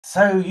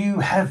So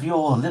you have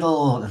your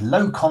little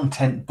low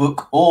content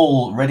book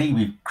all ready.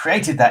 We've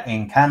created that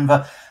in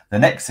Canva. The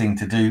next thing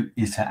to do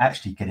is to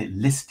actually get it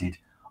listed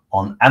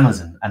on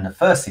Amazon. And the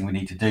first thing we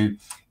need to do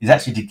is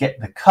actually to get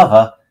the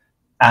cover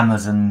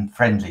Amazon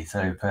friendly.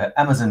 So for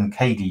Amazon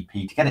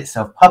KDP, to get it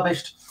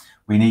self-published,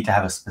 we need to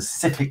have a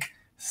specific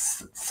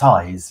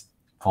size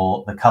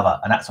for the cover.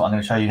 And that's what I'm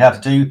going to show you how to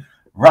do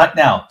right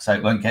now, so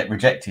it won't get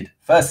rejected.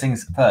 First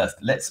things first,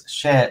 let's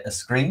share a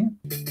screen.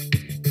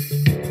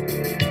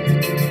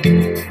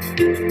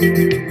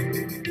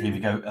 Here we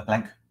go, a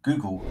blank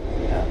Google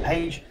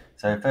page.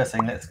 So first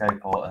thing, let's go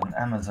for an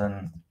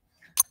Amazon,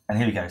 and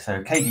here we go.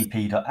 So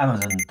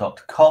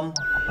kdp.amazon.com.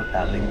 I'll put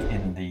that link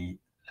in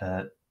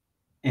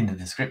the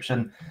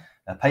description.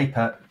 A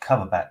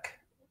paperback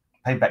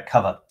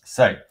cover.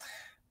 So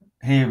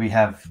here we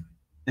have,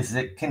 this is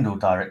it, Kindle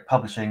Direct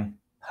Publishing.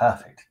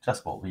 Perfect,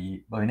 just what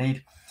we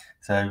need.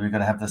 So we're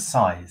going to have the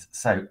size.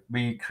 So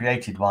we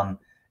created one.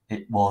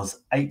 It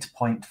was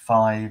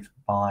 8.5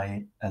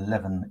 by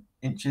 11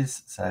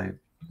 inches. So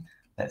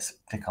let's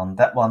click on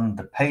that one.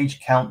 The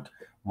page count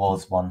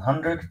was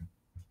 100.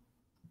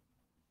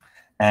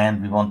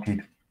 And we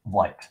wanted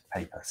white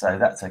paper. So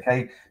that's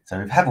okay. So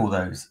we've had all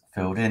those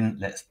filled in.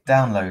 Let's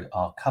download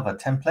our cover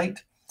template.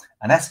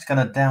 And that's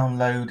going to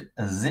download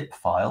a zip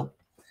file.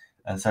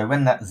 And so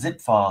when that zip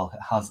file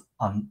has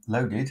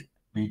unloaded,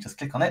 we just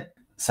click on it.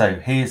 So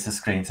here's the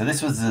screen. So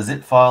this was the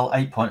zip file,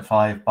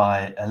 8.5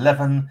 by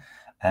 11.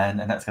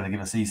 And that's going to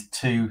give us these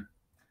two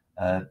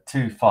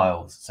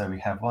files. So we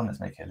have one,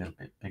 let's make it a little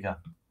bit bigger.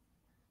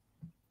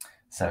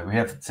 So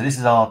this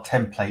is our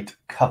template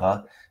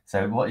cover.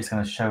 So what it's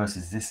going to show us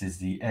is this is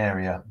the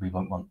area we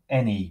won't want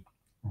any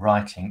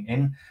writing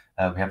in.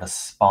 We have a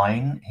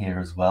spine here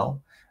as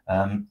well.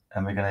 And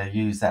we're going to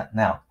use that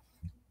now.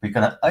 We're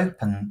going to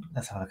open,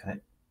 let's have a look at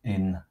it.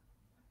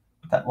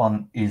 That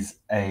one is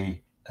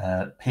a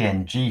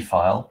PNG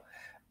file.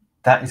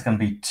 That is going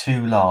to be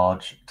too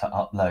large to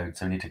upload,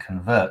 so we need to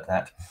convert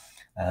that.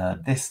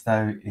 This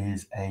though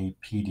is a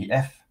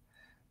PDF,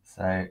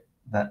 so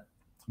that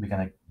we're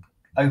going to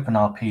open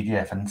our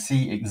PDF and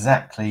see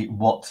exactly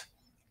what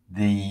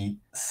the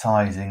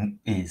sizing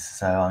is.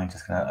 So I'm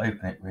just going to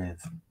open it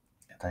with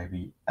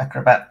Adobe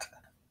Acrobat.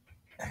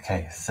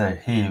 Okay, so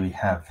here we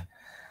have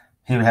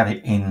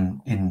it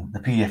in the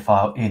PDF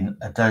file in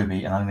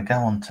Adobe, and I'm going to go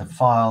on to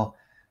File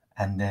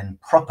and then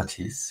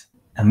Properties.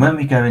 And when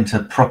we go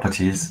into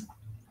Properties,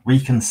 we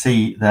can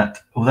see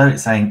that although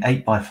it's saying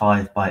 8 by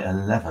 5 by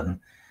 11,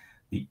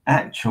 the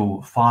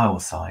actual file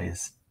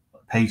size,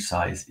 page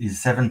size,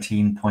 is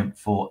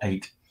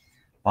 17.48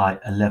 by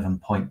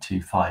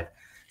 11.25.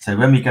 So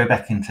when we go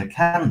back into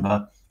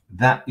Canva,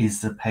 that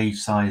is the page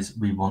size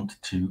we want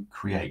to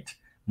create,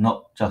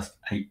 not just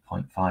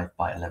 8.5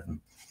 by 11.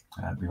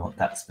 We want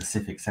that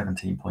specific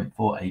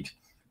 17.48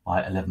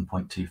 by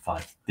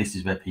 11.25. This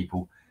is where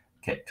people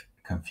get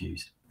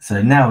confused.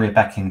 So now we're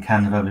back in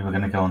Canva. We were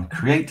going to go on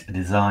create a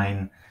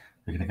design.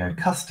 We're going to go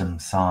custom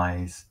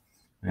size.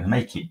 We're going to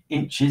make it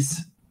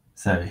inches.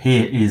 So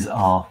here is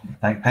our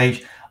blank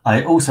page.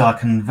 I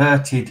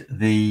converted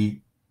the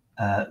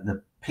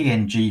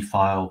PNG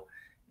file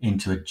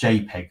into a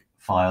JPEG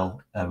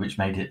file, which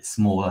made it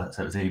smaller,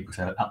 so it was able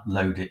to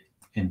upload it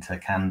into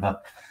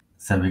Canva.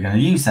 So we're going to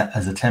use that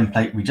as a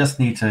template. We just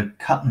need to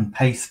cut and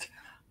paste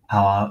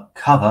our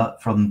cover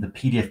from the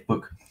PDF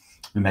book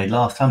we made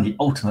last time, the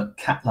Ultimate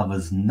Cat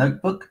Lovers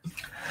Notebook.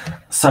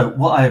 So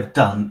what I've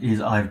done is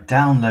I've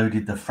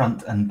downloaded the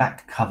front and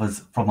back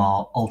covers from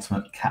our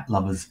Ultimate Cat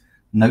Lovers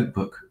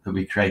Notebook that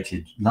we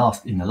created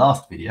in the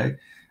last video, and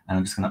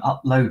I'm just going to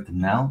upload them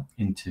now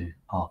into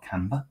our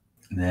Canva.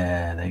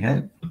 There they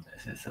go.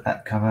 This is the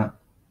back cover.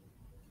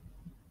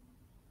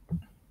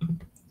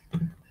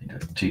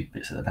 Two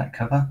bits of the back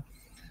cover,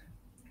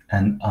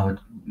 and I would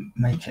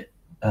make it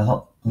a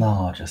lot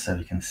larger so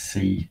we can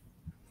see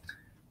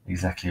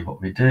exactly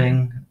what we're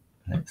doing.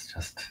 Let's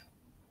just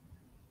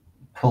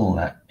pull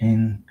that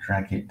in,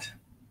 drag it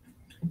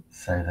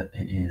so that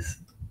it is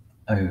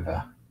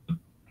over.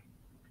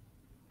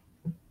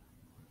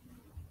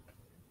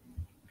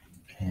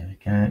 Here we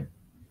go.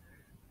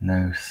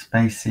 No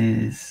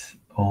spaces,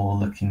 all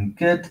looking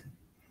good.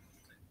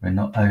 We're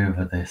not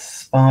over this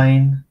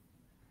spine,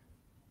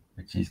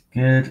 which is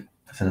good.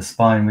 So the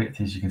spine width,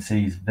 as you can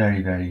see, is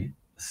very, very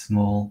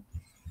small.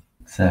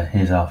 So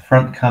here's our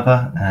front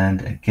cover,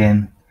 and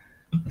again,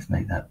 let's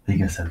make that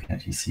bigger so we can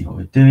actually see what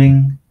we're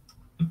doing.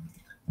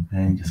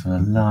 And just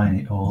want to line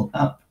it all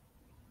up.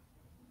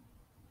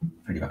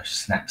 Pretty much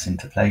snaps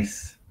into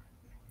place.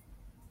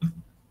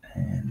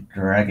 And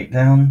drag it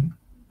down.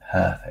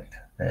 Perfect.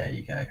 There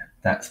you go.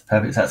 That's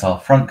perfect. So that's our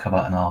front cover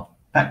and our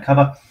back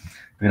cover.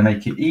 We're going to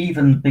make it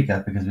even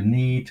bigger because we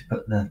need to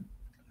put the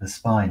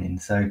spine in.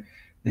 So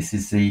this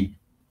is the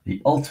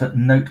Ultimate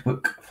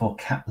Notebook for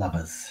Cat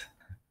Lovers.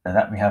 So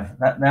that we have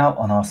that now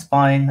on our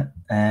spine,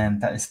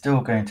 and that is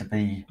still going to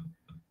be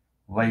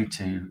way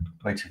too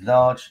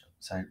large.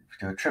 So if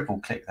we do a triple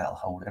click, that'll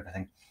hold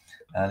everything.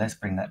 Let's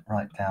bring that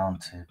right down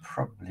to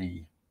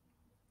probably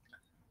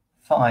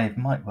 5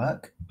 might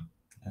work.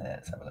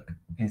 Let's have a look.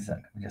 Is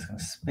that, we're just going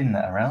to spin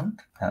that around.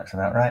 That's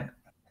about right.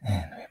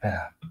 And we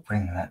better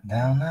bring that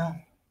down now.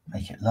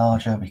 Make it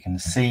larger. We can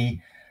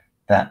see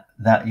that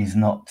that is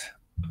not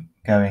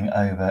going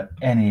over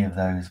any of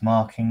those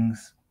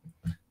markings.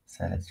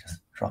 So let's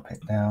just drop it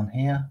down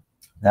here.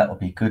 That will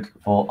be good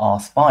for our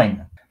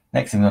spine.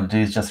 Next thing we want to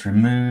do is just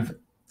remove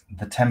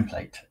the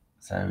template.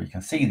 So we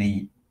can see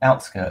the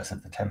outskirts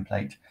of the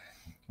template.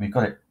 We've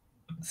got it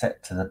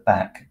set to the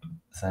back.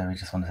 So we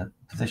just want to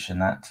position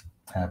that,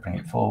 bring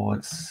it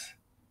forwards.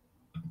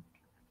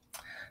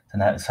 So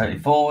now it's totally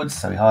forwards.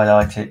 So we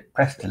highlight it,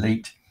 press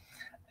delete,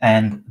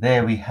 and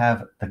there we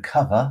have the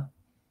cover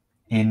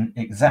in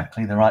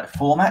exactly the right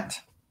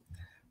format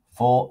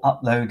for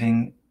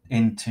uploading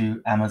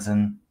into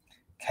Amazon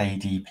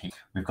KDP.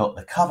 We've got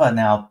the cover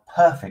now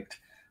perfect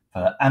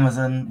for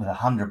Amazon with a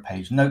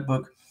 100-page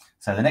notebook.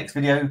 So the next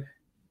video,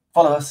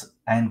 follow us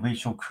and we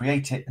shall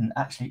create it and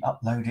actually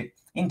upload it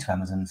into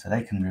Amazon so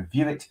they can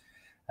review it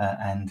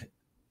and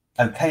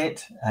okay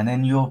it. And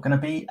then you're going to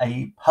be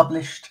a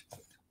published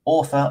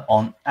author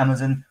on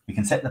Amazon. We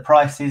can set the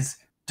prices.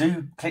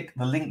 Do click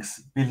the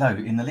links below.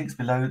 In the links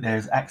below,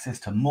 there's access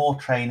to more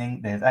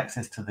training. There's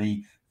access to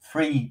the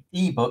free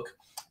ebook,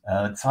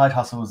 Side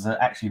Hustles That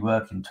Actually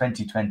Work in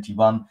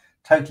 2021,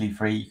 totally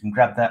free. You can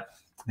grab that.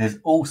 There's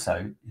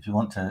also, if you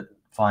want to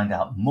find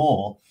out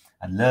more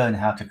and learn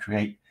how to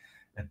create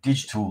a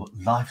digital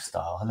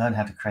lifestyle, learn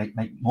how to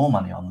make more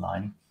money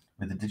online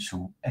with a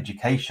digital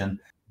education,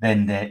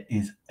 then there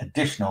is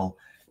additional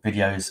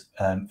videos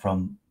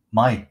from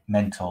my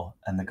mentor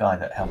and the guy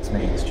that helps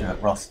me,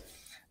 Stuart Ross.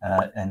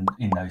 And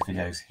in those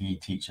videos, he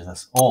teaches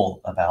us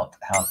all about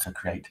how to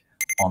create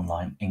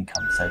online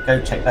income. So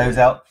go check those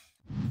out.